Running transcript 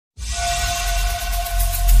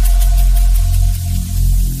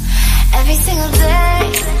single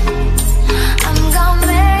day I'm gonna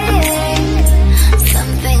make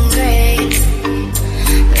something great.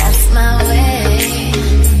 That's my way.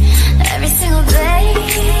 Every single day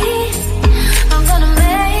I'm gonna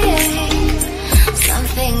make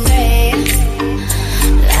something great.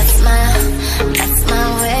 That's my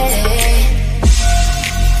way.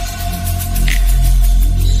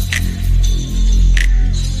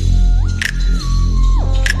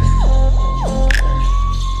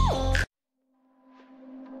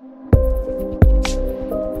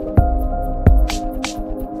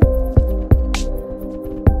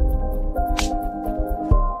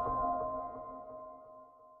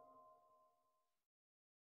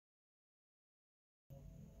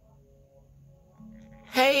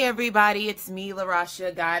 Hey everybody, it's me,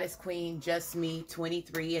 LaRasha, Goddess Queen, Just Me,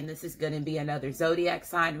 23, and this is going to be another zodiac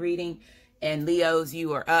sign reading. And Leos,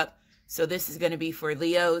 you are up. So this is going to be for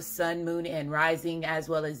Leos, Sun, Moon, and Rising, as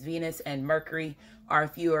well as Venus and Mercury. Or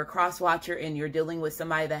if you are a cross-watcher and you're dealing with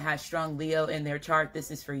somebody that has strong Leo in their chart,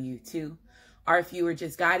 this is for you too. Or if you were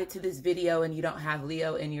just guided to this video and you don't have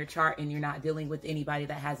Leo in your chart and you're not dealing with anybody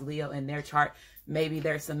that has Leo in their chart, maybe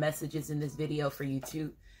there's some messages in this video for you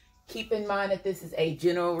too. Keep in mind that this is a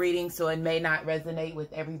general reading, so it may not resonate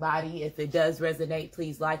with everybody. If it does resonate,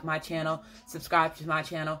 please like my channel, subscribe to my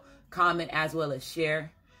channel, comment, as well as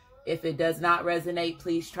share. If it does not resonate,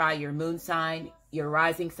 please try your moon sign, your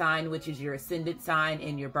rising sign, which is your ascendant sign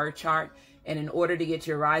in your birth chart. And in order to get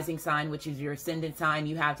your rising sign, which is your ascendant sign,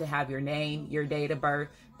 you have to have your name, your date of birth,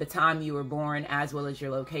 the time you were born, as well as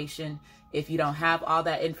your location. If you don't have all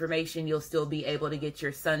that information, you'll still be able to get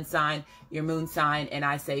your sun sign, your moon sign, and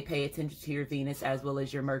I say pay attention to your Venus as well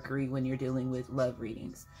as your Mercury when you're dealing with love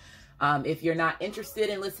readings. If you're not interested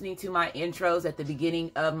in listening to my intros at the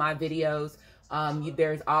beginning of my videos,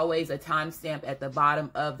 there's always a timestamp at the bottom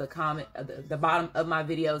of the comment, the bottom of my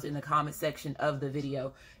videos in the comment section of the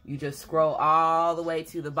video. You just scroll all the way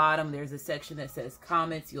to the bottom. There's a section that says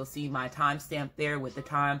comments. You'll see my timestamp there with the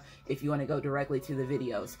time if you want to go directly to the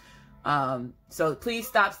videos. So please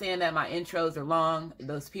stop saying that my intros are long.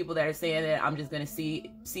 Those people that are saying that, I'm just going to see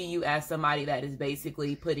you as somebody that is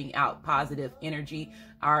basically putting out positive energy.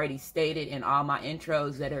 I already stated in all my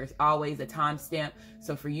intros that there's always a timestamp.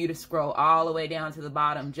 So for you to scroll all the way down to the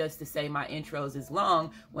bottom just to say my intros is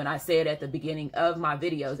long, when I say it at the beginning of my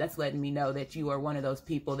videos, that's letting me know that you are one of those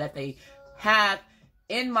people that they have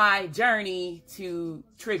in my journey to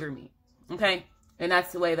trigger me. Okay? And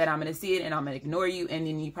that's the way that I'm going to see it, and I'm going to ignore you, and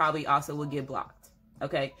then you probably also will get blocked.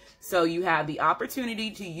 Okay? So you have the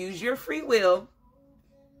opportunity to use your free will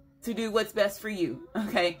to do what's best for you.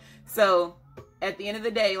 Okay? So at the end of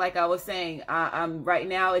the day, like I was saying, I'm right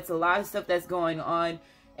now, it's a lot of stuff that's going on,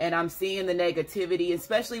 and I'm seeing the negativity,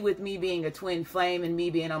 especially with me being a twin flame and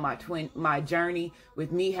me being on my journey,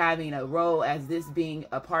 with me having a role as this being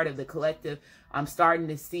a part of the collective. I'm starting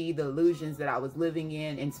to see the illusions that I was living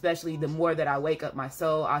in, and especially the more that I wake up my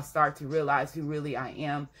soul, I start to realize who really I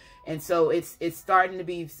am. And so it's starting to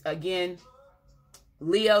be, again,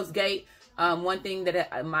 Leo's gate. One thing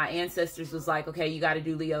that my ancestors was like, okay, you got to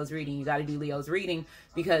do Leo's reading. You got to do Leo's reading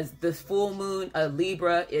because the full moon of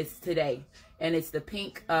Libra is today. And it's the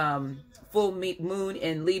pink full moon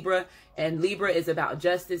in Libra. And Libra is about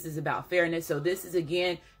justice, is about fairness. So this is,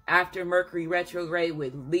 again, after Mercury retrograde,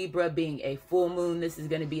 with Libra being a full moon. This is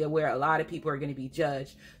going to be where a lot of people are going to be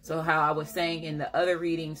judged. So how I was saying in the other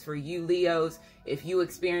readings for you Leos, if you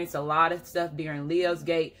experience a lot of stuff during Leo's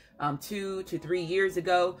gate 2 to 3 years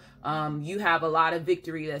ago, you have a lot of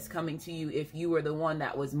victory that's coming to you if you were the one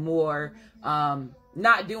that was more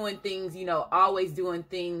not doing things, you know, always doing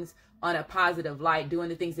things on a positive light, doing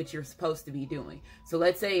the things that you're supposed to be doing. So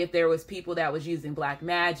let's say if there was people that was using black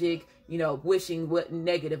magic, you know, wishing what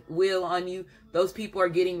negative will on you, those people are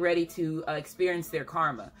getting ready to experience their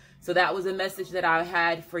karma. So that was a message that I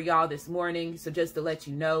had for y'all this morning. So just to let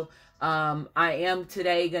you know, I am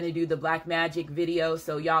today going to do the black magic video.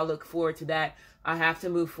 So y'all look forward to that. I have to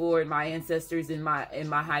move forward. My ancestors and my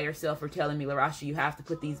higher self are telling me, LaRasha, you have to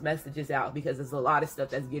put these messages out because there's a lot of stuff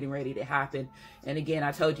that's getting ready to happen. And again,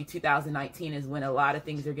 I told you 2019 is when a lot of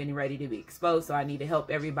things are getting ready to be exposed. So I need to help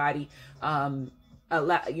everybody,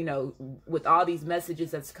 you know, with all these messages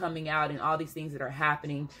that's coming out and all these things that are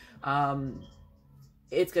happening.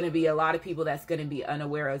 It's going to be a lot of people that's going to be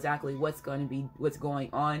unaware of exactly what's going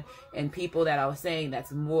on. And people that I was saying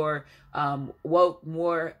that's more woke,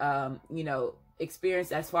 more, you know,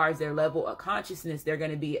 experienced as far as their level of consciousness, they're going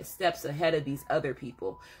to be steps ahead of these other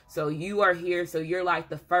people. So you are here. So you're like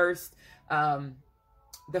the first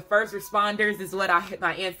the first responders is what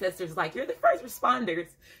my ancestors like. You're the first responders.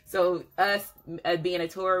 So us being a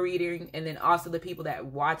Torah reader, and then also the people that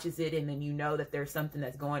watches it, and then you know that there's something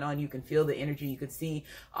that's going on. You can feel the energy. You can see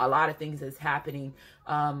a lot of things that's happening,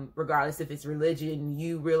 regardless if it's religion.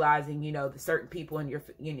 You realizing, you know, the certain people in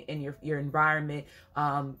your environment,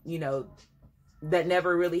 you know, that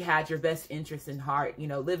never really had your best interest in heart, you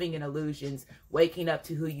know, living in illusions, waking up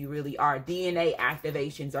to who you really are. DNA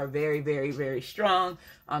activations are very, very, very strong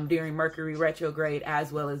during Mercury retrograde,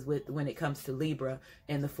 as well as when it comes to Libra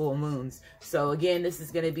and the full moons. So again, this is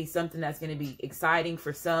going to be something that's going to be exciting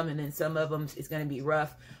for some, and then some of them is going to be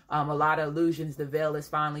rough. A lot of illusions, the veil is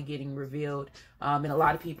finally getting revealed. And a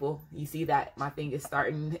lot of people, you see that my thing is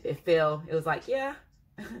starting, it fell. It was like, yeah,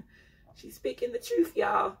 she's speaking the truth,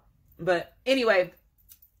 y'all. But anyway,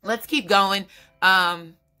 let's keep going.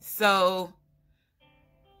 So,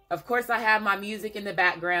 of course, I have my music in the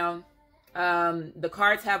background. The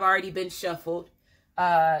cards have already been shuffled.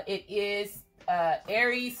 It is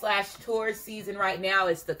Aries/Taurus season right now.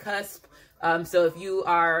 It's the cusp. So if you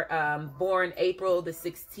are born April the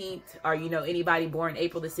 16th, or you know anybody born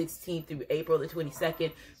April the 16th through April the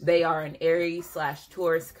 22nd, they are an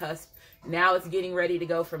Aries/Taurus cusp. Now it's getting ready to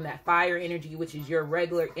go from that fire energy, which is your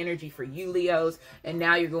regular energy for you Leos, and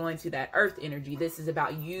now you're going to that earth energy. This is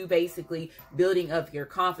about you basically building up your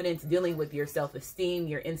confidence, dealing with your self-esteem,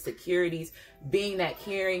 your insecurities, being that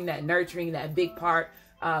caring, that nurturing, that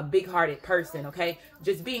big-hearted person, okay?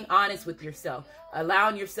 Just being honest with yourself,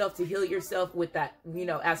 allowing yourself to heal yourself with that, you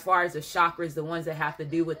know, as far as the chakras, the ones that have to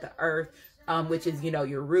do with the earth, which is, you know,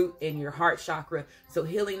 your root and your heart chakra. So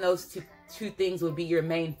healing those two things would be your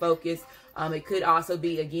main focus. It could also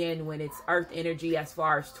be, again, when it's earth energy, as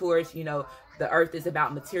far as Taurus, you know, the earth is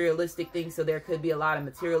about materialistic things. So there could be a lot of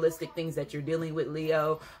materialistic things that you're dealing with,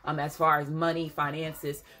 Leo, as far as money,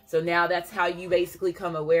 finances. So now that's how you basically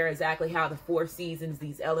come aware exactly how the 4 seasons,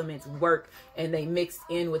 these elements work, and they mix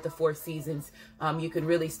in with the 4 seasons. You can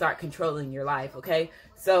really start controlling your life. Okay.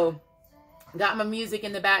 So got my music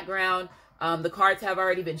in the background. The cards have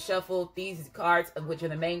already been shuffled. These cards, which are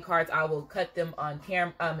the main cards, I will cut them on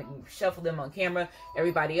camera, shuffle them on camera.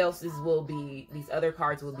 Everybody else's will be, these other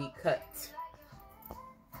cards will be cut.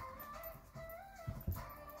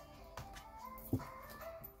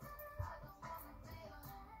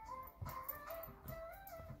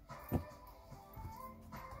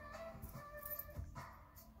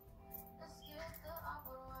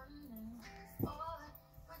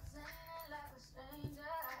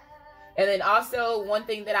 And then also one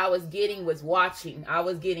thing that I was getting was watching. I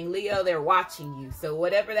was getting, Leo, they're watching you. So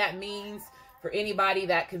whatever that means for anybody,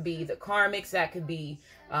 that could be the karmics, that could be,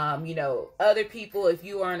 you know, other people. If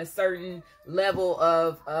you are on a certain level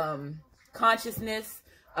of consciousness,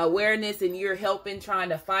 awareness, and you're helping, trying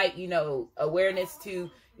to fight, you know, awareness to,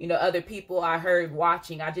 you know, other people. I heard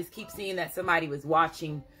watching. I just keep seeing that somebody was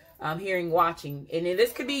watching. I'm hearing watching, and then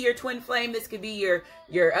this could be your twin flame. This could be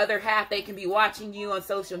your other half. They can be watching you on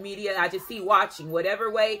social media. I just see watching.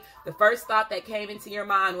 Whatever way, the first thought that came into your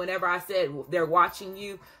mind whenever I said they're watching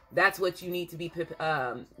you, that's what you need to be.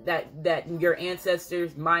 That your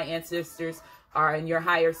ancestors, my ancestors, are, and your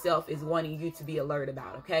higher self is wanting you to be alert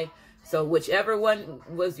about. Okay, so whichever one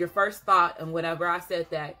was your first thought, and whenever I said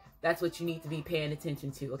that, that's what you need to be paying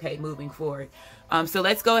attention to. Okay, moving forward. So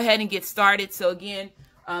let's go ahead and get started. So again.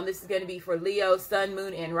 This is going to be for Leo, Sun,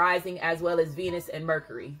 Moon, and Rising, as well as Venus and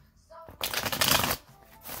Mercury.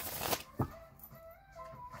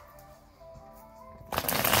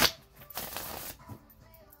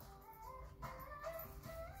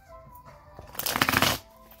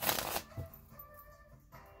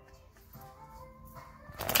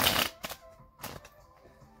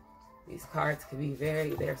 These cards can be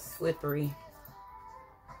they're slippery.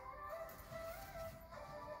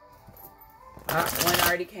 One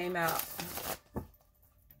already came out.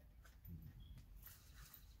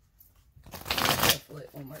 Shuffle it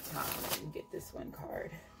one more time and get this one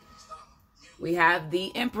card. We have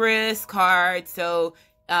the Empress card. So,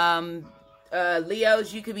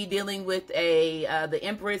 Leos, you could be dealing with the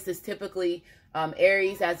Empress is typically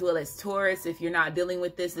Aries as well as Taurus. If you're not dealing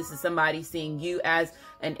with this, this is somebody seeing you as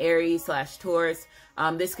an Aries/Taurus.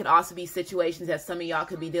 This could also be situations that some of y'all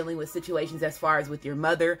could be dealing with, situations as far as with your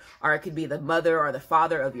mother, or it could be the mother or the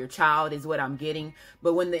father of your child is what I'm getting.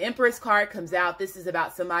 But when the Empress card comes out, this is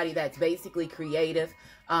about somebody that's basically creative.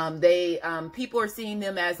 People are seeing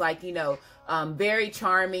them as, like, you know, very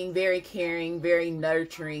charming, very caring, very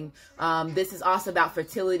nurturing. This is also about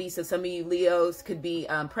fertility. So some of you Leos could be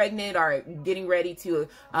pregnant or getting getting ready to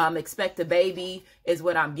expect a baby is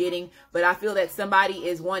what I'm getting. But I feel that somebody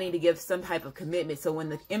is wanting to give some type of commitment. So when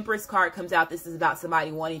the Empress card comes out, this is about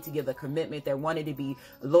somebody wanting to give a commitment. They're wanting to be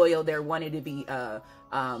loyal. They're wanting to be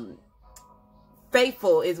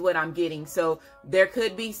faithful is what I'm getting. So there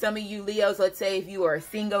could be some of you Leos, let's say if you are a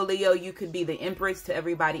single Leo, you could be the Empress to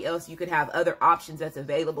everybody else. You could have other options that's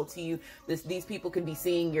available to you. These people can be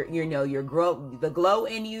seeing your, the glow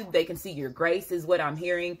in you. They can see your grace is what I'm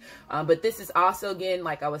hearing. But this is also, again,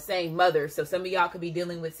 like I was saying, mother. So some of y'all could be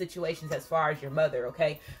dealing with situations as far as your mother.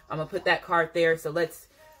 Okay. I'm going to put that card there. So let's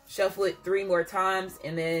shuffle it 3 more times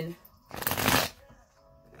and then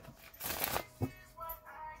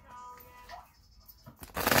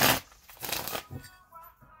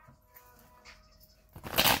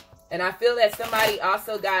and I feel that somebody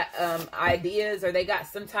also got ideas, or they got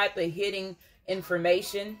some type of hidden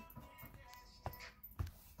information.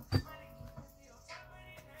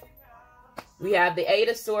 We have the 8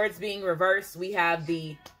 of Swords being reversed. We have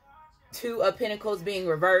the 2 of Pentacles being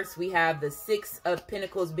reversed. We have the 6 of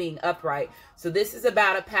Pentacles being upright. So this is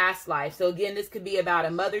about a past life. So again, this could be about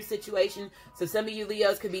a mother situation. So some of you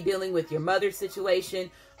Leos could be dealing with your mother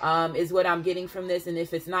situation, is what I'm getting from this. And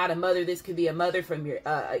if it's not a mother, this could be a mother from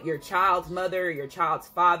your child's mother, or your child's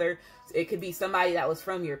father. It could be somebody that was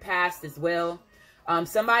from your past as well.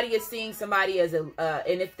 Somebody is seeing somebody as and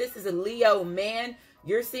if this is a Leo man,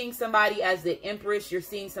 you're seeing somebody as the Empress. You're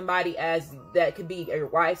seeing somebody as, that could be your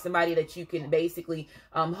wife, somebody that you can basically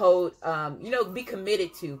hold, be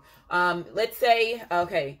committed to. Let's say,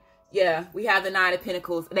 okay, yeah, we have the 9 of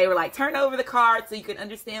Pentacles. They were like, turn over the card so you can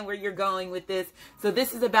understand where you're going with this. So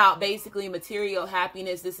this is about basically material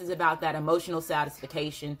happiness. This is about that emotional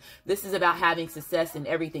satisfaction. This is about having success in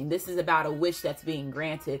everything. This is about a wish that's being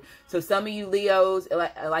granted. So some of you Leos,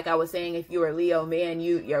 like I was saying, if you're a Leo man,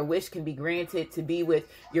 your wish can be granted to be with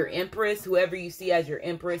your Empress, whoever you see as your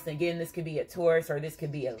Empress. Again, this could be a Taurus, or this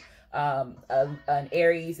could be an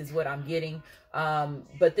Aries is what I'm getting.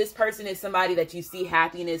 But this person is somebody that you see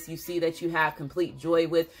happiness, you see that you have complete joy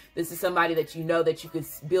with. This is somebody that you know that you can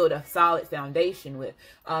build a solid foundation with.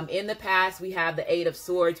 In the past, we have the 8 of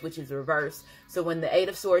Swords, which is reversed. So when the 8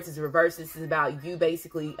 of Swords is reversed, this is about you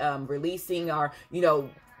basically releasing, or,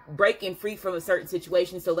 breaking free from a certain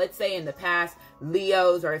situation. So let's say in the past,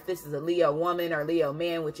 Leos, or if this is a Leo woman or Leo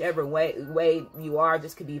man, whichever way you are,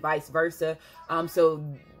 this could be vice versa. So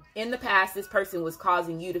in the past, this person was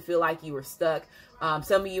causing you to feel like you were stuck.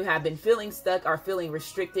 Some of you have been feeling stuck or feeling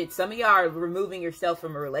restricted. Some of y'all are removing yourself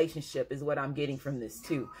from a relationship is what I'm getting from this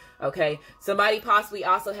too. Okay. Somebody possibly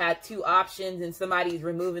also had 2 options, and somebody's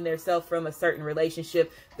removing themselves from a certain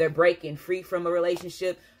relationship. They're breaking free from a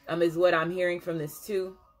relationship, is what I'm hearing from this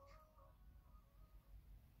too.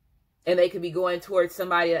 And they could be going towards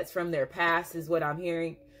somebody that's from their past is what I'm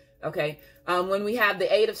hearing. Okay. When we have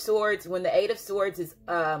the 8 of Swords, when the 8 of Swords is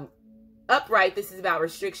upright, this is about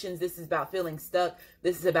restrictions. This is about feeling stuck.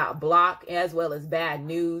 This is about block as well as bad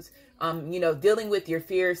news. Dealing with your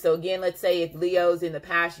fears. So again, let's say if Leos in the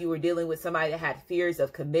past, you were dealing with somebody that had fears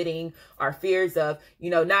of committing, or fears of,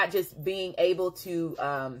 not just being able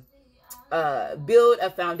to build a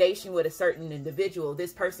foundation with a certain individual.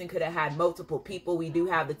 This person could have had multiple people. We do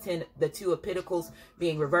have the 2 of Pentacles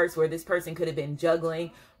being reversed, where this person could have been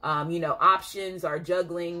juggling, options, or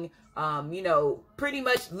juggling, pretty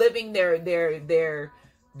much living their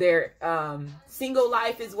single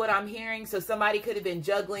life is what I'm hearing. So somebody could have been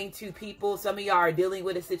juggling 2 people. Some of y'all are dealing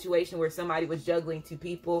with a situation where somebody was juggling 2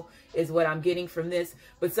 people is what I'm getting from this.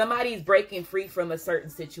 But somebody's breaking free from a certain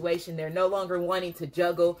situation. They're no longer wanting to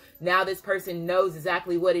juggle. Now this person knows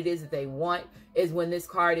exactly what it is that they want, is when this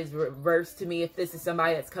card is reversed to me. If this is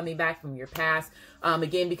somebody that's coming back from your past,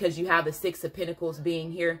 again, because you have the 6 of Pentacles being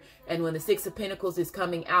here. And when the 6 of Pentacles is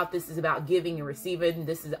coming out, this is about giving and receiving.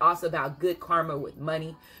 This is also about good karma with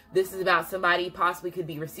money. This is about somebody possibly could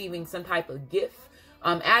be receiving some type of gift,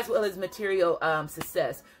 as well as material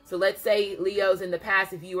success. So let's say Leos in the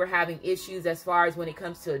past, if you were having issues as far as when it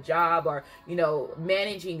comes to a job, or,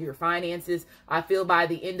 managing your finances, I feel by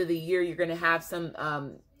the end of the year, you're going to have some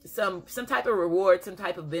type of reward, some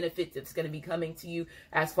type of benefit that's going to be coming to you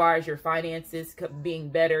as far as your finances being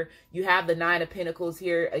better. You have the 9 of Pentacles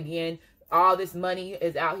here again. All this money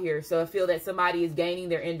is out here. So I feel that somebody is gaining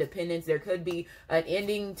their independence. There could be an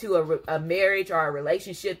ending to a marriage or a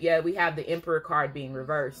relationship. Yeah, we have the Emperor card being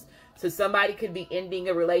reversed. So somebody could be ending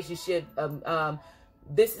a relationship,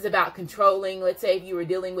 this is about controlling. Let's say if you were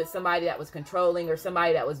dealing with somebody that was controlling, or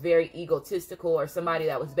somebody that was very egotistical, or somebody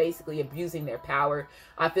that was basically abusing their power.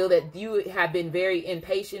 I feel that you have been very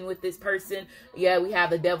impatient with this person. Yeah, we have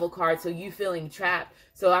the Devil card, so you feeling trapped.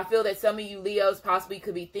 So I feel that some of you Leos possibly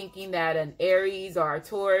could be thinking that an Aries or a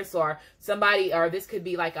Taurus or somebody, or this could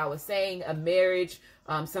be, like I was saying, a marriage,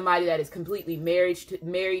 somebody that is completely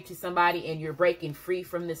married to somebody, and you're breaking free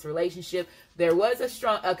from this relationship. There was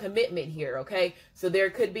a commitment here, okay? So there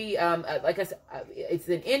could be, like I said, it's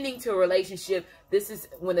an ending to a relationship. This is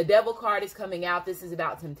when the Devil card is coming out. This is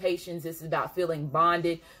about temptations. This is about feeling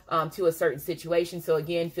bonded to a certain situation. So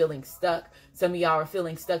again, feeling stuck. Some of y'all are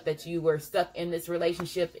feeling stuck, that you were stuck in this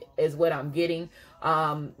relationship is what I'm getting.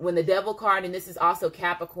 When the Devil card, and this is also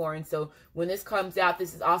Capricorn. So when this comes out,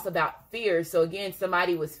 this is also about fear. So again,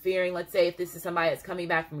 somebody was fearing. Let's say if this is somebody that's coming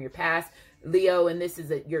back from your past, Leo, and this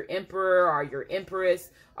is your Emperor or your Empress,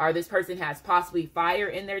 or this person has possibly fire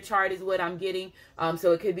in their chart is what I'm getting.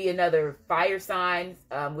 So it could be another fire sign,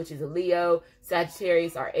 which is a Leo,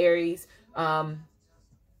 Sagittarius, or Aries.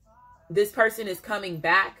 This person is coming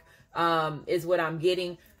back, is what I'm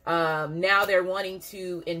getting. Now they're wanting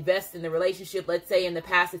to invest in the relationship. Let's say in the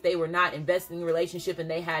past, if they were not investing in the relationship and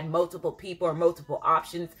they had multiple people or multiple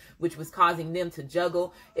options, which was causing them to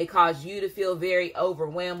juggle, it caused you to feel very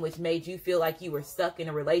overwhelmed, which made you feel like you were stuck in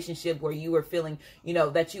a relationship where you were feeling, you know,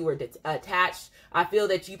 that you were attached. I feel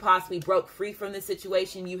that you possibly broke free from the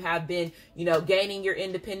situation. You have been, you know, gaining your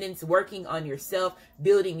independence, working on yourself,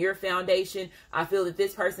 building your foundation. I feel that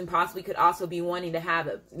this person possibly could also be wanting to have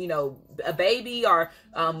a, you know, a baby, or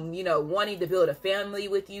you know, wanting to build a family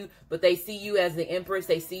with you, but they see you as the Empress.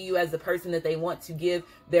 They see you as the person that they want to give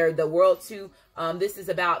the world to. This is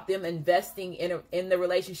about them investing in the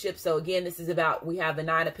relationship. So again, this is about, we have the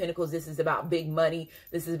Nine of Pentacles. This is about big money.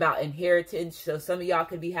 This is about inheritance. So some of y'all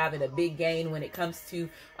could be having a big gain when it comes to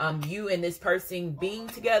you and this person being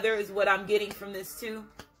together, is what I'm getting from this too.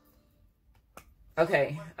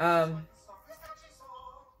 Okay.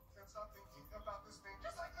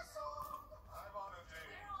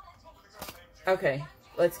 Okay,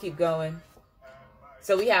 let's keep going.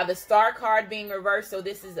 So we have the Star card being reversed. So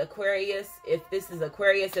this is Aquarius. If this is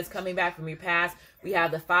Aquarius that's coming back from your past, we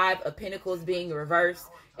have the Five of Pentacles being reversed.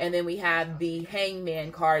 And then we have the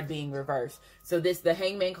Hangman card being reversed. So the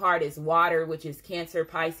Hangman card is water, which is Cancer,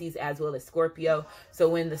 Pisces, as well as Scorpio. So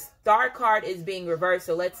when the Star card is being reversed,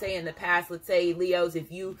 so let's say in the past, let's say Leos,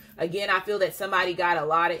 if you, again, I feel that somebody got a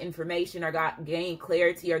lot of information or gained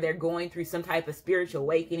clarity, or they're going through some type of spiritual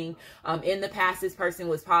awakening. In the past, this person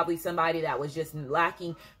was probably somebody that was just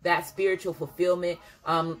lacking that spiritual fulfillment.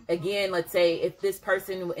 Again, let's say if this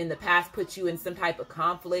person in the past put you in some type of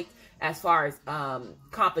conflict, as far as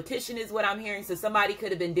competition is what I'm hearing. So somebody could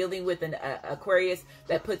have been dealing with an Aquarius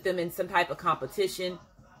that put them in some type of competition.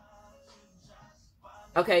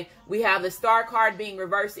 Okay, we have the Star card being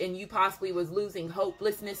reversed, and you possibly was losing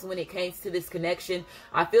hopelessness when it came to this connection.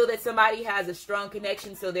 I feel that somebody has a strong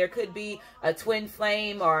connection, so there could be a twin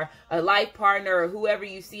flame or a life partner, or whoever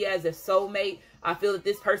you see as a soulmate. I feel that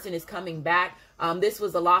this person is coming back. This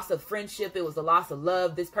was a loss of friendship. It was a loss of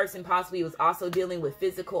love. This person possibly was also dealing with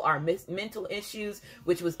physical or mental issues,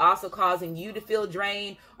 which was also causing you to feel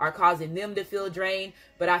drained or causing them to feel drained.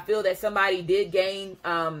 But I feel that somebody did gain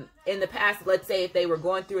in the past. Let's say if they were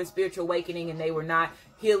going through a spiritual awakening and they were not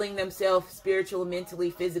healing themselves spiritually,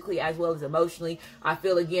 mentally, physically, as well as emotionally. I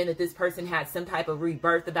feel again that this person had some type of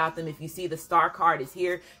rebirth about them. If you see the Star card is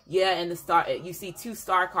here, yeah, and the Star, you see two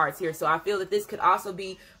Star cards here. So I feel that this could also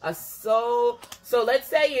be a soul. So let's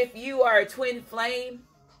say if you are a twin flame,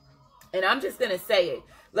 and I'm just going to say it.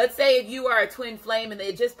 Let's say if you are a twin flame, and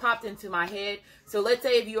it just popped into my head. So let's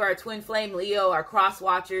say if you are a twin flame, Leo, or cross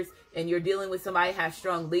watchers, and you're dealing with somebody who has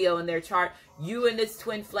strong Leo in their chart, you and this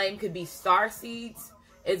twin flame could be star seeds,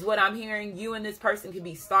 is what I'm hearing. You and this person could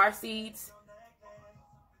be star seeds.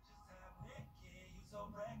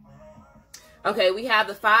 Okay, we have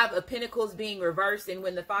the Five of Pentacles being reversed. And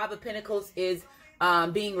when the Five of Pentacles is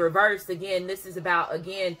being reversed, again, this is about,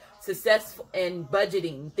 again, success and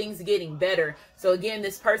budgeting, things getting better. So again,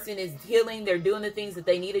 this person is healing. They're doing the things that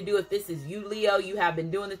they need to do. If this is you, Leo, you have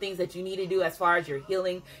been doing the things that you need to do as far as your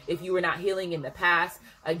healing, if you were not healing in the past.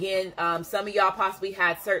 Again, some of y'all possibly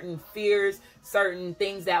had certain fears, certain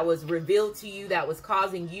things that was revealed to you that was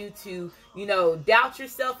causing you to, you know, doubt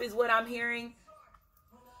yourself, is what I'm hearing.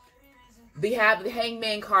 we have the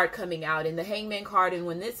Hangman card coming out, and the Hangman card, and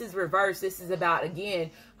when this is reversed, this is about, again,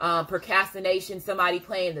 procrastination, somebody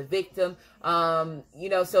playing the victim. You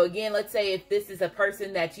know, so again, let's say if this is a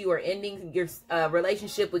person that you are ending your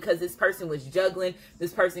relationship because this person was juggling,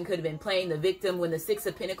 this person could have been playing the victim. When the Six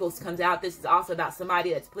of Pentacles comes out, this is also about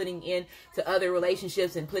somebody that's putting in to other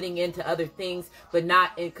relationships and putting into other things, but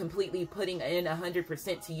not completely putting in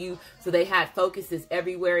 100% to you. So they had focuses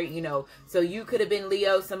everywhere, you know. So you could have been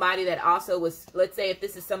Leo, somebody that also was, let's say if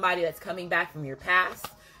this is somebody that's coming back from your past,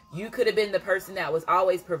 you could have been the person that was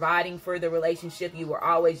always providing for the relationship. You were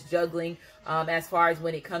always juggling as far as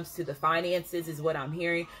when it comes to the finances is what I'm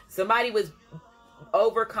hearing. Somebody was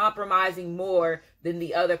over compromising more than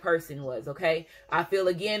the other person was, okay? I feel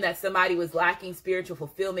again that somebody was lacking spiritual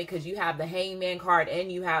fulfillment because you have the Hangman card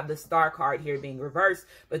and you have the Star card here being reversed.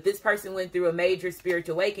 But this person went through a major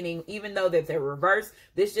spiritual awakening. Even though they're reversed,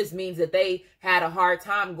 this just means that they had a hard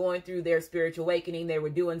time going through their spiritual awakening. They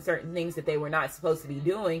were doing certain things that they were not supposed to be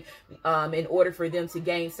doing in order for them to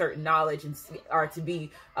gain certain knowledge and or to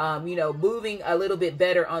be, you know, moving a little bit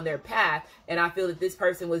better on their path. And I feel that this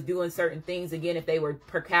person was doing certain things, again, if they were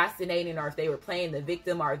procrastinating or if they were playing the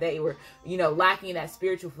victim or they were, you know, lacking that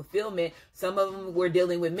spiritual fulfillment. Some of them were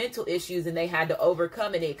dealing with mental issues and they had to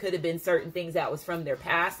overcome it. It could have been certain things that was from their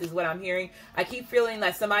past is what I'm hearing. I keep feeling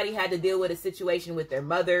like somebody had to deal with a situation with their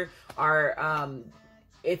mother, or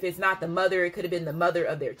if it's not the mother, it could have been the mother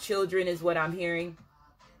of their children is what I'm hearing.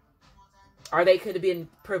 Or they could have been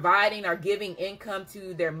providing or giving income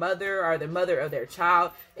to their mother or the mother of their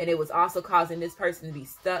child, and it was also causing this person to be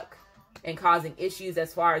stuck and causing issues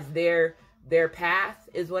as far as their path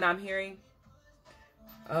is what I'm hearing.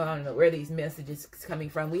 I don't know where these messages coming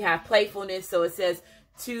from. We have playfulness, so it says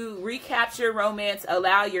to recapture romance,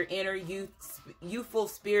 allow your inner youthful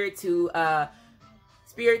spirit to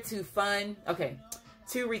fun. Okay.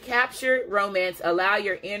 To recapture romance, allow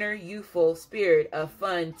your inner youthful spirit of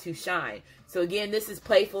fun to shine. So again, this is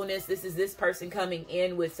playfulness. This is this person coming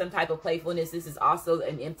in with some type of playfulness. This is also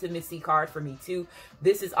an intimacy card for me too.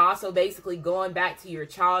 This is also basically going back to your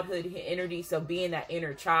childhood energy. So being that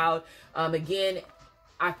inner child. Again,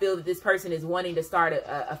 I feel that this person is wanting to start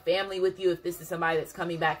a family with you. If this is somebody that's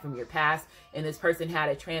coming back from your past and this person had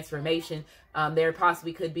a transformation, there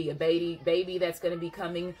possibly could be a baby that's going to be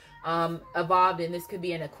coming evolved, and this could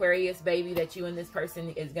be an Aquarius baby that you and this person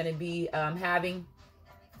is going to be having.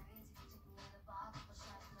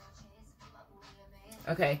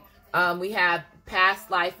 Okay. We have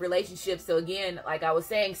past life relationships. So again, like I was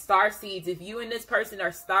saying, star seeds. If you and this person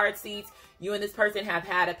are star seeds, you and this person have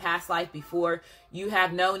had a past life before. You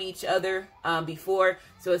have known each other before.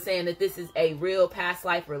 So it's saying that this is a real past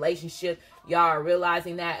life relationship. Y'all are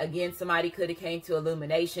realizing that. Again, somebody could have came to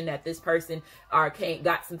illumination that this person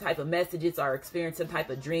got some type of messages or experienced some type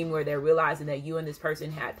of dream where they're realizing that you and this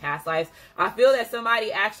person had past lives. I feel that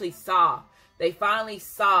somebody actually saw. They finally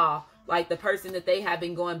saw, like, the person that they have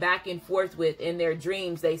been going back and forth with in their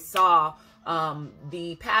dreams. They saw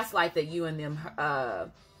the past life that you and them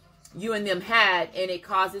had, and it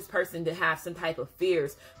caused this person to have some type of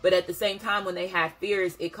fears. But at the same time, when they had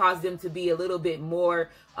fears, it caused them to be a little bit more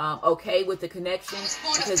okay with the connection,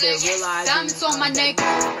 because they're realizing diamonds on my neck.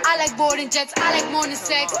 I like boarding jets, I like more than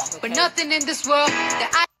sex, but nothing in this world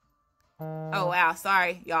that Oh wow,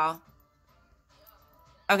 sorry y'all.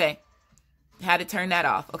 Okay, had to turn that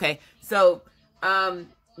off. Okay, so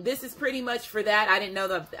this is pretty much for that. I didn't know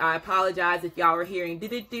that. I apologize if y'all were hearing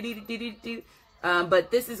but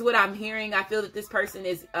this is what I'm hearing. I feel that this person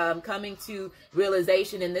is coming to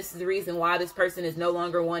realization, and this is the reason why this person is no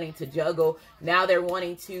longer wanting to juggle. Now they're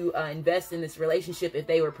wanting to invest in this relationship. If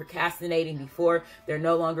they were procrastinating before, they're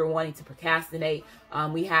no longer wanting to procrastinate.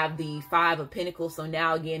 We have the Five of Pentacles, so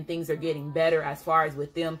now again things are getting better as far as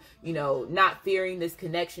with them, you know, not fearing this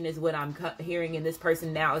connection is what I'm hearing, and this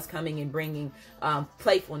person now is coming and bringing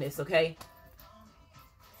playfulness, okay?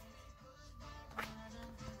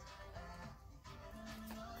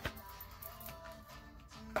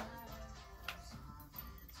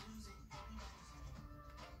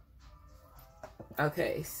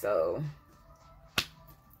 Okay, so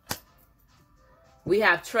we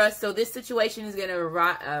have trust. So this situation is going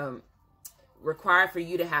to require for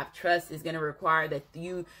you to have trust. Is going to require that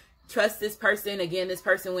you Trust this person. Again, this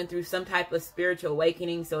person went through some type of spiritual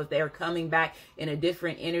awakening. So if they're coming back in a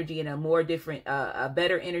different energy, in a more different, a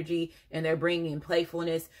better energy, and they're bringing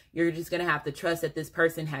playfulness, you're just going to have to trust that this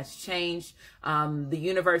person has changed. The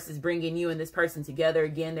universe is bringing you and this person together.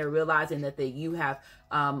 Again, they're realizing that you have,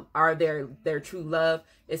 are their true love.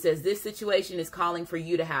 It says this situation is calling for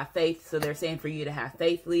you to have faith. So they're saying for you to have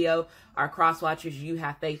faith, Leo. Our cross watchers, you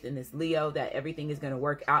have faith in this Leo, that everything is going to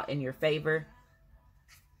work out in your favor.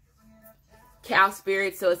 Cow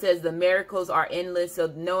spirit, so it says the miracles are endless.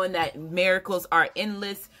 So knowing that miracles are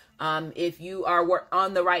endless, if you are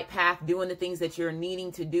on the right path, doing the things that you're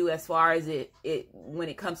needing to do as far as when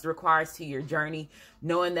it comes to requires to your journey,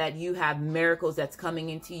 knowing that you have miracles that's coming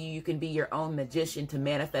into you, you can be your own magician to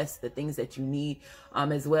manifest the things that you need,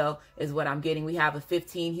 as well, is what I'm getting. We have a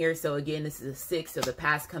 15 here. So again, this is a 6. So the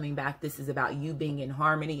past coming back, this is about you being in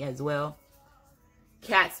harmony as well.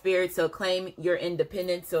 Cat spirit, so claim your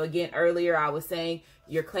independence. So again, earlier I was saying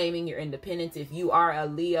you're claiming your independence. If you are a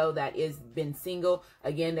Leo that is been single,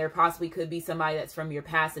 again, there possibly could be somebody that's from your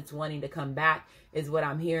past that's wanting to come back, is what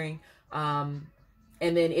I'm hearing.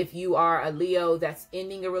 And then if you are a Leo that's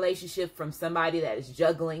ending a relationship from somebody that is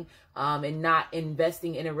juggling and not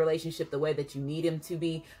investing in a relationship the way that you need him to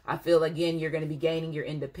be, I feel, again, you're going to be gaining your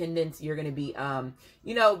independence. You're going to be,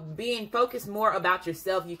 you know, being focused more about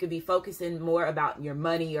yourself. You could be focusing more about your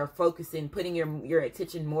money, or focusing, putting your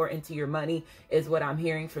attention more into your money, is what I'm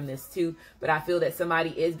hearing from this too. But I feel that somebody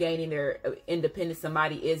is gaining their independence.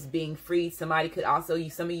 Somebody is being free. Somebody could also,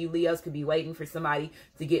 some of you Leos could be waiting for somebody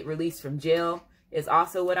to get released from jail, is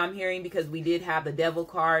also what I'm hearing, because we did have the devil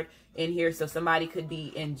card in here. So somebody could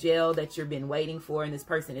be in jail that you've been waiting for, and this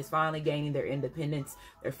person is finally gaining their independence.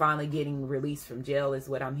 They're finally getting released from jail, is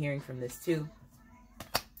what I'm hearing from this too.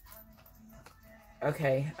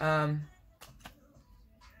 Okay.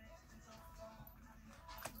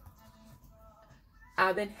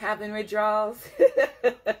 I've been having withdrawals.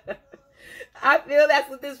 I feel that's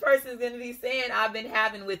what this person is going to be saying. I've been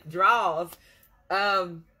having withdrawals.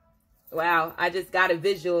 Wow, I just got a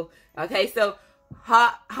visual. Okay, so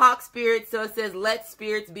hawk spirit, so it says let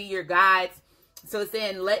spirits be your guides. So it's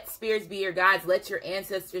saying let spirits be your guides. Let your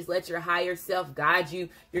ancestors, let your higher self guide you.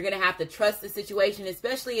 You're going to have to trust the situation,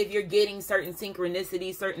 especially if you're getting certain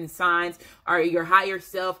synchronicities, certain signs, or your higher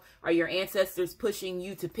self or your ancestors pushing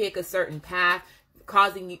you to pick a certain path,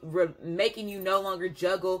 causing you, making you no longer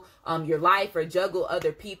juggle your life or juggle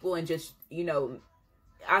other people, and just, you know,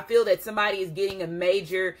 I feel that somebody is getting a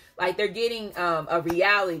major, like they're getting a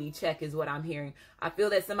reality check, is what I'm hearing. I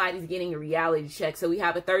feel that somebody's getting a reality check. So we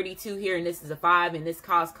have a 32 here, and this is a 5, and this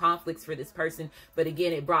caused conflicts for this person. But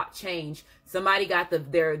again, it brought change. Somebody got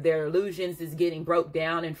their illusions is getting broke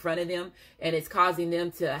down in front of them, and it's causing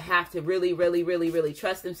them to have to really, really, really, really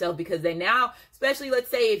trust themselves, because they now, especially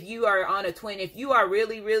let's say if you are on a twin, if you are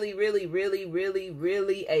really, really, really, really, really,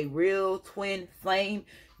 really a real twin flame,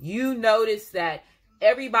 you notice that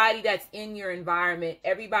everybody that's in your environment,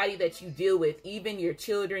 everybody that you deal with, even your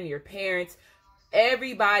children, your parents,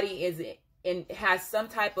 everybody is has some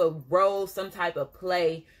type of role, some type of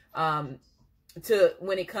play to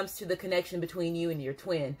when it comes to the connection between you and your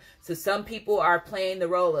twin. So some people are playing the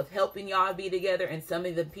role of helping y'all be together, and some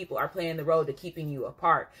of the people are playing the role of keeping you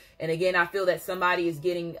apart. And again, I feel that somebody is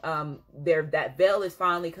getting that veil is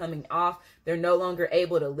finally coming off. They're no longer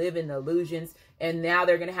able to live in the illusions, and now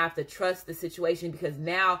they're going to have to trust the situation, because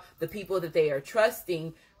now the people that they are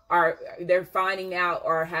trusting they're finding out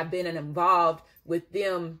or have been involved with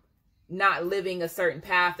them not living a certain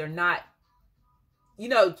path, or not, you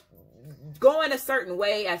know, going a certain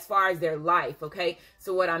way as far as their life. Okay,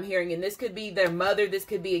 so what I'm hearing, and this could be their mother, this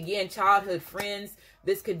could be, again, childhood friends,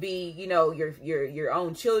 this could be, you know, your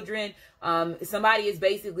own children. Somebody is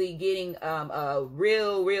basically getting a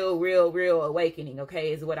real awakening,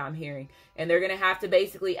 okay, is what I'm hearing. And they're going to have to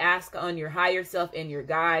basically ask on your higher self and your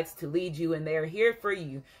guides to lead you, and they're here for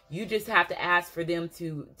you. You just have to ask for them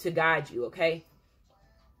to guide you, okay?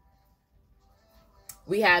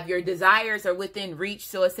 We have your desires are within reach.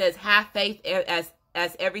 So it says have faith as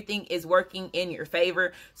everything is working in your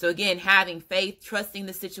favor. So again, having faith, trusting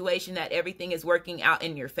the situation that everything is working out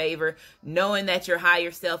in your favor, knowing that your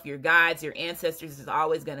higher self, your guides, your ancestors is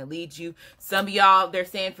always going to lead you. Some of y'all, they're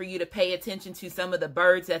saying for you to pay attention to some of the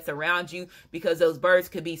birds that's around you, because those birds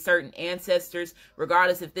could be certain ancestors,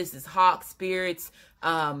 regardless if this is hawk spirits,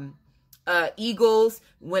 eagles.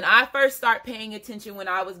 When I first start paying attention, when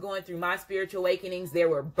I was going through my spiritual awakenings, there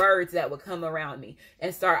were birds that would come around me,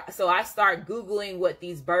 and so I start Googling what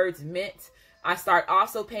these birds meant. I start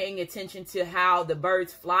also paying attention to how the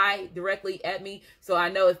birds fly directly at me. So I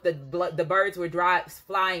know if the birds were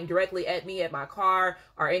flying directly at me at my car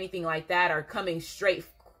or anything like that, or coming straight,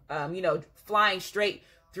 flying straight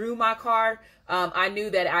through my car, I knew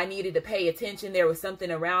that I needed to pay attention. There was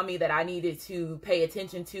something around me that I needed to pay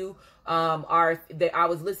attention to. Or that I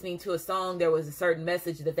was listening to a song, there was a certain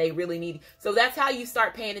message that they really needed. So that's how you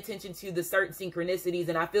start paying attention to the certain synchronicities.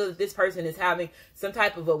 And I feel that this person is having some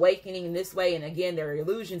type of awakening in this way. And again, their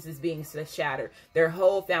illusions is being shattered. Their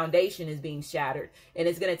whole foundation is being shattered. And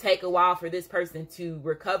it's going to take a while for this person to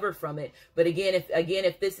recover from it. But again,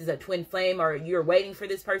 if this is a twin flame or you're waiting for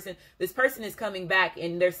this person is coming back,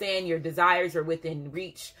 and they're saying your desires are within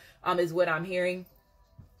reach, is what I'm hearing.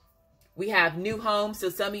 We have new home. So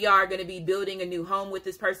some of y'all are going to be building a new home with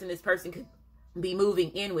this person. This person could be moving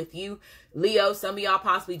in with you. Leo, some of y'all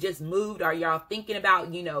possibly just moved, or y'all thinking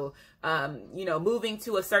about, moving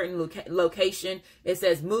to a certain location. It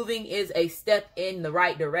says moving is a step in the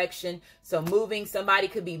right direction. So moving, somebody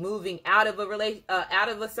could be moving out of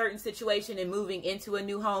a certain situation and moving into a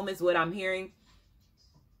new home is what I'm hearing.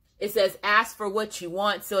 It says, ask for what you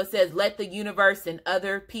want. So it says, let the universe and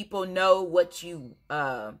other people know what you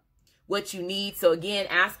need. So again,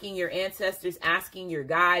 asking your ancestors, asking your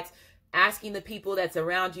guides, asking the people that's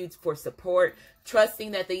around you for support,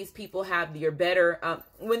 trusting that these people have your better,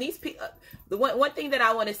 the one thing that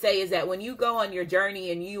I want to say is that when you go on your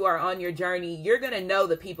journey and you are on your journey, you're going to know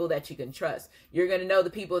the people that you can trust. You're going to know the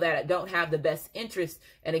people that don't have the best interest.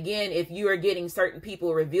 And again, if you are getting certain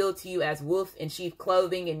people revealed to you as wolf in sheep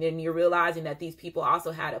clothing, and then you're realizing that these people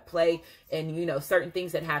also had a play, and certain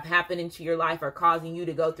things that have happened into your life are causing you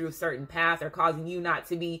to go through certain paths, or causing you not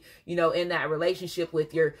to be, in that relationship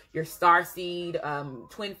with your star seed,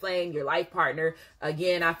 twin flame, your life partner.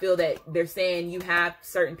 Again, I feel that they're saying you have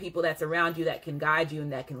certain people that's around you that can guide you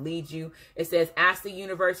and that can lead you. It says, ask the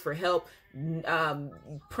universe for help,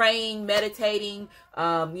 praying, meditating,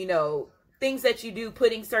 things that you do,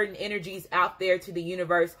 putting certain energies out there to the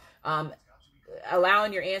universe,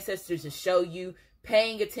 allowing your ancestors to show you,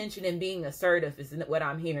 paying attention and being assertive is what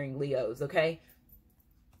I'm hearing, Leos, okay?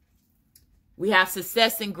 We have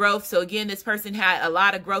success and growth. So again, this person had a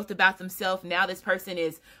lot of growth about themselves. Now this person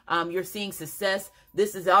is, you're seeing success.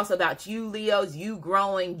 This is also about you, Leos, you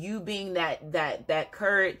growing, you being that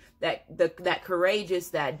courageous,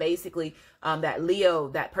 that basically, that Leo,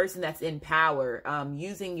 that person that's in power,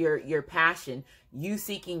 using your passion, you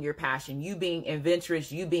seeking your passion, you being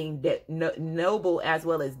adventurous, you being noble as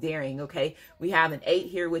well as daring. Okay. We have an 8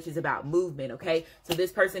 here, which is about movement. Okay. So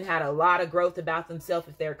this person had a lot of growth about themselves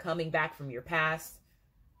if they're coming back from your past.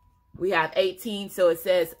 We have 18. So it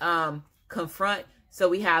says, confront. So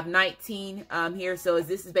we have 19 here. So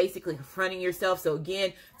this is basically confronting yourself. So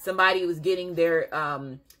again, somebody was getting their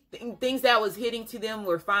things that was hitting to them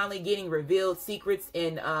were finally getting revealed. Secrets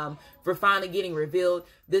and were finally getting revealed.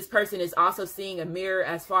 This person is also seeing a mirror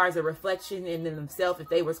as far as a reflection in themselves. If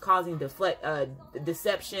they was causing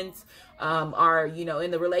deceptions, or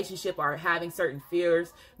in the relationship, are having certain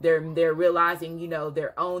fears, they're realizing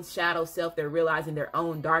their own shadow self. They're realizing their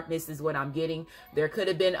own darkness is what I'm getting. There could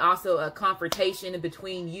have been also a confrontation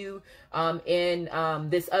between you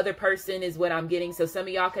and this other person is what I'm getting. So some of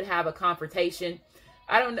y'all could have a confrontation.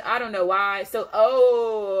 I don't know why. So,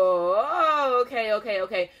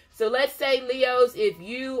 okay. So let's say, Leos, if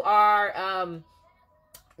you are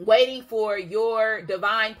waiting for your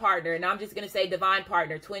divine partner, and I'm just going to say divine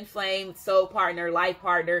partner, twin flame, soul partner, life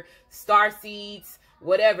partner, star seeds,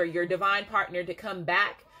 whatever, your divine partner to come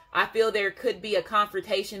back, I feel there could be a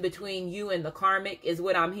confrontation between you and the karmic is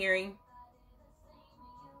what I'm hearing.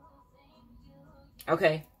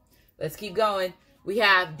 Okay, let's keep going. We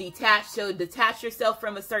have detached. So detach yourself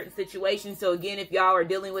from a certain situation. So again, if y'all are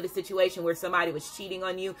dealing with a situation where somebody was cheating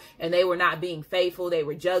on you and they were not being faithful, they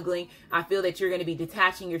were juggling, I feel that you're going to be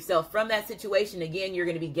detaching yourself from that situation. Again, you're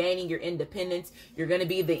going to be gaining your independence. You're going to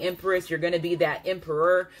be the empress. You're going to be that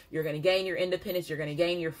emperor. You're going to gain your independence. You're going to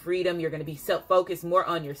gain your freedom. You're going to be self-focused more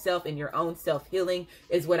on yourself and your own self-healing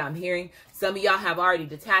is what I'm hearing. Some of y'all have already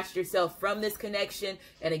detached yourself from this connection.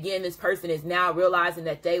 And again, this person is now realizing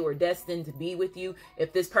that they were destined to be with you.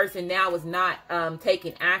 If this person now was not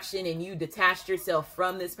taking action and you detached yourself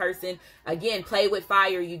from this person, again, play with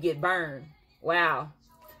fire, you get burned. Wow.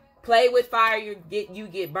 Play with fire, you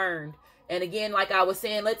get burned. And again, like I was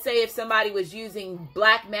saying, let's say if somebody was using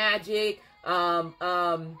black magic, spell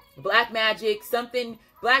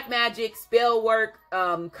work,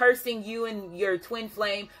 cursing you and your twin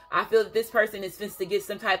flame, I feel that this person is finna get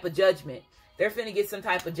some type of judgment. They're finna get some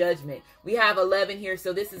type of judgment. We have 11 here,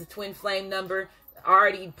 so this is a twin flame number.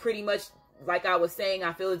 Already pretty much like I was saying,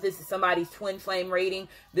 I feel that this is somebody's twin flame rating.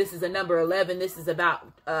 This is a number 11. This is about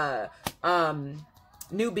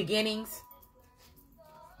new beginnings.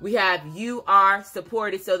 We have you are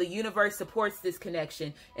supported. So the universe supports this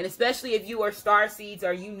connection. And especially if you are star seeds,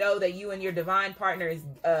 or you know that you and your divine partner is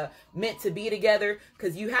meant to be together,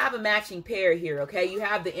 because you have a matching pair here, okay? You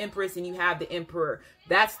have the Empress and you have the Emperor.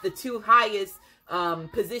 That's the two highest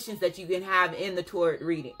positions that you can have in the Tarot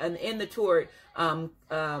reading, and in the Tarot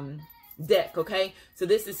deck, okay? So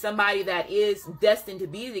this is somebody that is destined to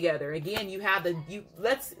be together. Again, you have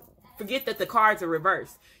let's forget that the cards are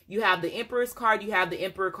reversed. You have the Empress card, you have the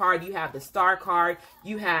Emperor card, you have the Star card,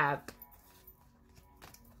 you have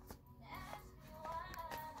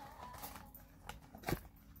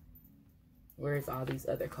where's all these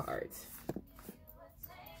other cards?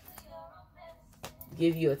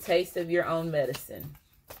 Give you a taste of your own medicine.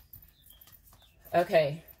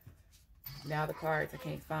 Okay. Now the cards, I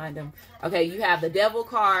can't find them. Okay, you have the Devil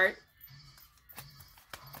card.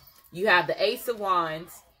 You have the Ace of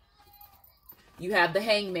Wands. You have the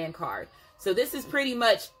Hangman card. So this is pretty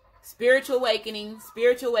much spiritual awakening,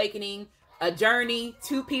 a journey,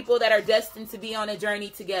 two people that are destined to be on a journey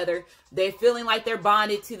together. They're feeling like they're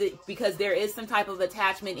bonded to because there is some type of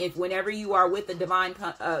attachment. If whenever you are with a divine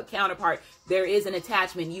counterpart, there is an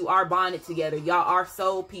attachment. You are bonded together. Y'all are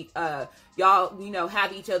soul y'all,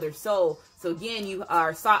 have each other's soul. So again, you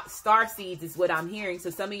are star seeds is what I'm hearing. So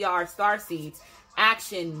some of y'all are star seeds.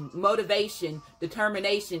 Action, motivation,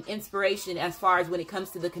 determination, inspiration as far as when it comes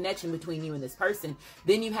to the connection between you and this person.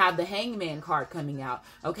 Then you have the Hangman card coming out.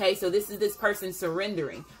 Okay, so this is this person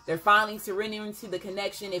surrendering. They're finally surrendering to the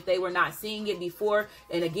connection if they were not seeing it before.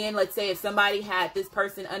 And again, let's say if somebody had this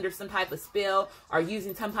person under some type of spell or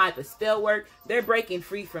using some type of spell work, they're breaking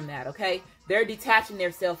free from that, okay? They're detaching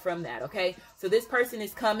themselves from that, okay? So this person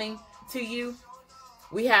is coming to you.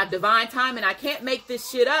 We have divine timing. I can't make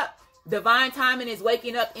this shit up. Divine timing is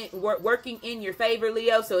waking up, working in your favor,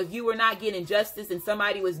 Leo. So if you were not getting justice and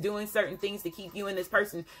somebody was doing certain things to keep you and this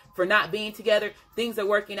person for not being together, things are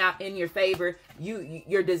working out in your favor.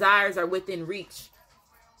 Your desires are within reach.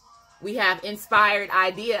 We have inspired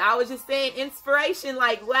idea. I was just saying inspiration,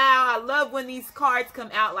 like, wow, I love when these cards come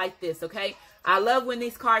out like this, okay? I love when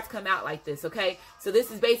these cards come out like this, okay? So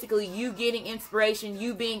this is basically you getting inspiration,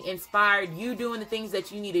 you being inspired, you doing the things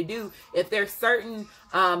that you need to do. If there's certain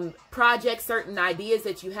projects, certain ideas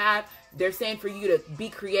that you have, they're saying for you to be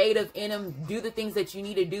creative in them, do the things that you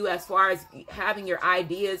need to do as far as having your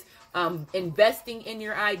ideas. Investing in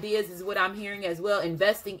your ideas is what I'm hearing as well.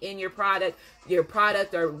 Investing in your product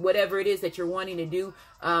or whatever it is that you're wanting to do.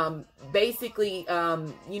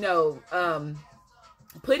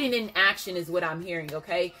 Putting in action is what I'm hearing,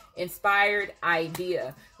 okay? Inspired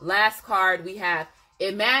idea. Last card, we have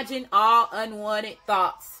imagine all unwanted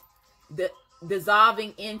thoughts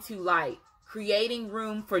dissolving into light, creating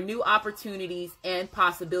room for new opportunities and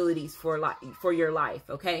possibilities for your life,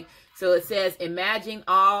 okay? So it says imagine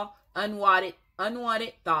all unwanted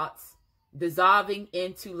thoughts dissolving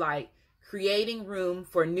into light, creating room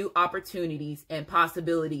for new opportunities and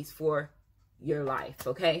possibilities for your life,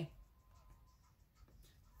 okay?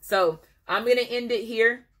 So I'm going to end it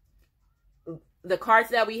here. The cards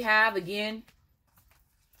that we have, again,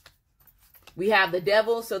 we have the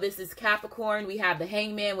Devil. So this is Capricorn. We have the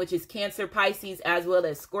Hangman, which is Cancer, Pisces, as well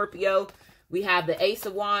as Scorpio. We have the Ace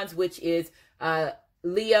of Wands, which is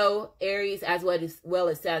Leo, Aries, as well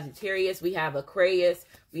as Sagittarius. We have Aquarius.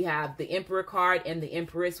 We have the Emperor card and the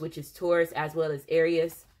Empress, which is Taurus, as well as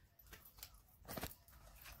Aries.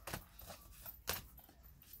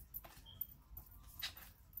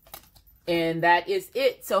 And that is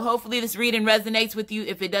it. So hopefully this reading resonates with you.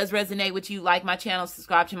 If it does resonate with you, like my channel,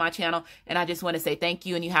 subscribe to my channel. And I just want to say thank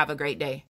you and you have a great day.